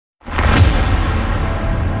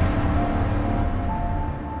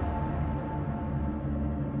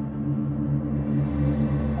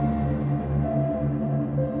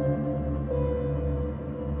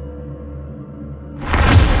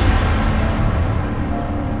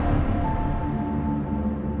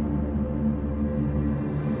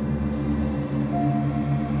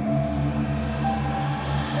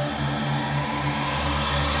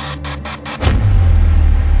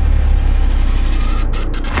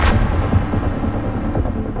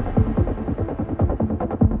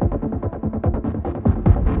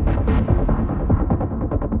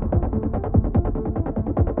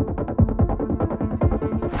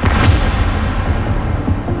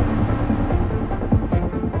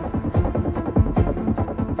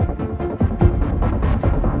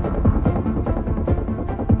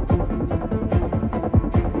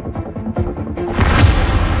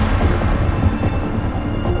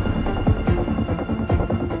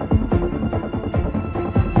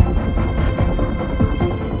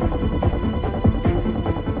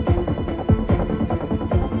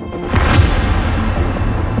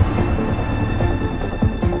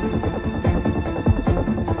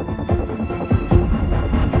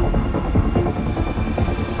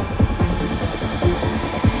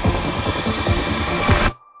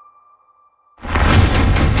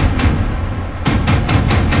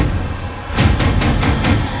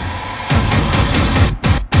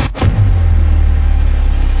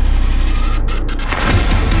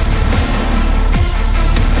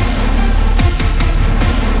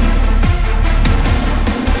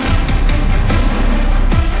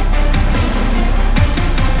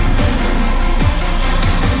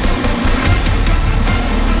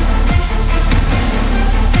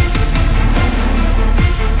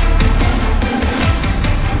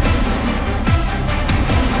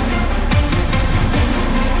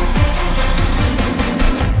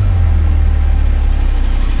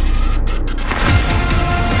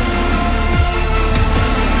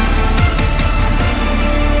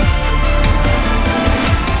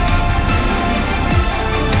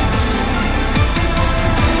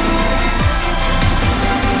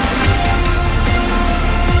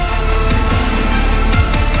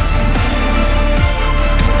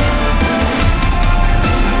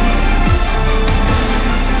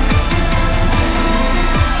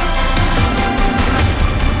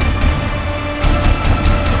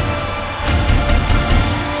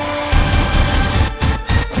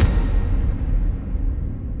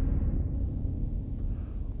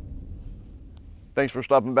thanks for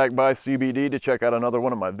stopping back by CBD to check out another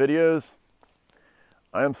one of my videos.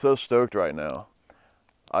 I am so stoked right now.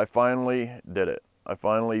 I finally did it. I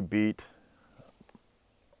finally beat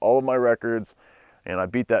all of my records, and I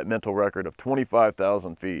beat that mental record of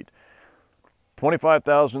 25,000 feet.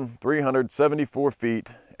 25,374 feet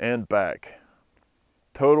and back.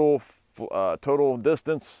 Total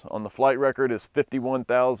distance on the flight record is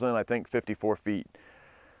 51,000, I think 54 feet.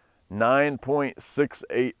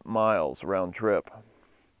 9.68 miles round trip.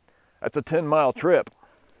 That's a 10-mile trip.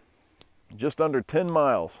 Just under 10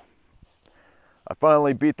 miles. I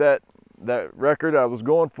finally beat that record I was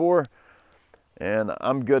going for, and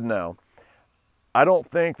I'm good now. I don't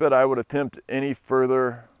think that I would attempt any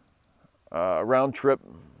further round trip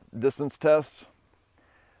distance tests.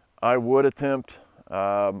 I would attempt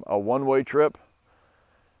a one-way trip,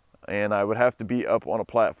 and I would have to be up on a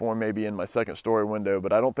platform, maybe in my second story window,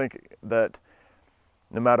 but I don't think that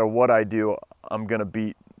no matter what I do, I'm gonna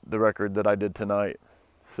beat the record that I did tonight.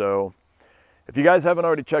 So if you guys haven't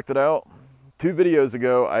already checked it out, 2 videos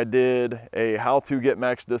ago I did a how to get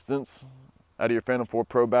max distance out of your Phantom 4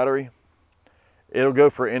 Pro battery. It'll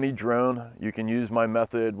go for any drone. You can use my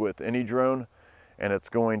method with any drone, and it's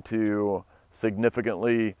going to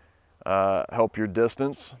significantly help your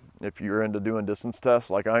distance if you're into doing distance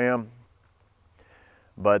tests like I am.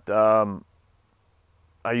 But I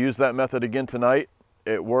used that method again tonight.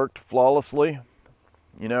 It worked flawlessly.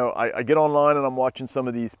 You know, I get online and I'm watching some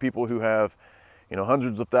of these people who have, you know,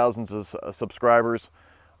 hundreds of thousands of subscribers,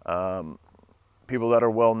 people that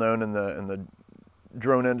are well known in the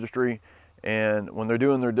drone industry, and when they're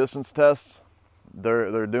doing their distance tests,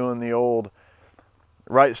 they're doing the old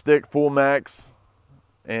right stick full max,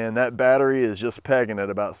 and that battery is just pegging at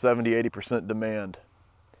about 70-80% demand.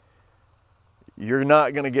 You're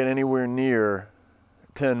not going to get anywhere near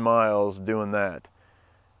 10 miles doing that.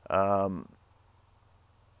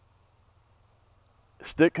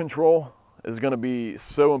 Stick control is going to be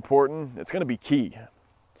so important. It's going to be key.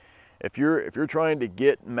 If you're trying to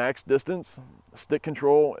get max distance, stick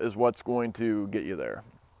control is what's going to get you there.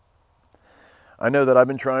 I know that I've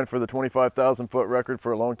been trying for the 25,000 foot record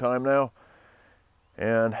for a long time now,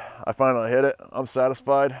 and I finally hit it. I'm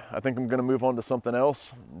satisfied. I think I'm going to move on to something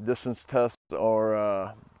else. Distance tests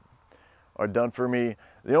are done for me.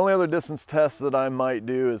 The only other distance test that I might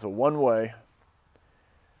do is a one-way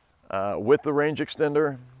with the range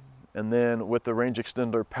extender, and then with the range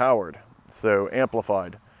extender powered, so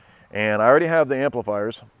amplified. And I already have the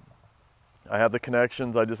amplifiers. I have the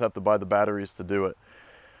connections. I just have to buy the batteries to do it.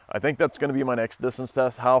 I think that's going to be my next distance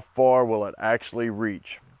test. How far will it actually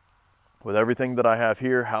reach? With everything that I have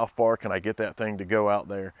here, how far can I get that thing to go out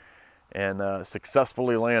there and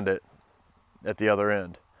successfully land it at the other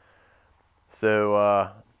end?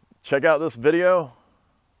 So check out this video.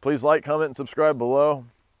 Please like, comment, and subscribe below.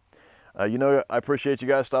 You know, I appreciate you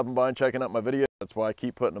guys stopping by and checking out my videos. That's why I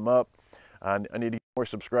keep putting them up. I need to get more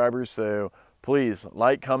subscribers, so please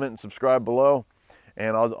like, comment, and subscribe below,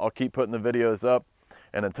 and I'll keep putting the videos up.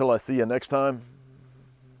 And until I see you next time,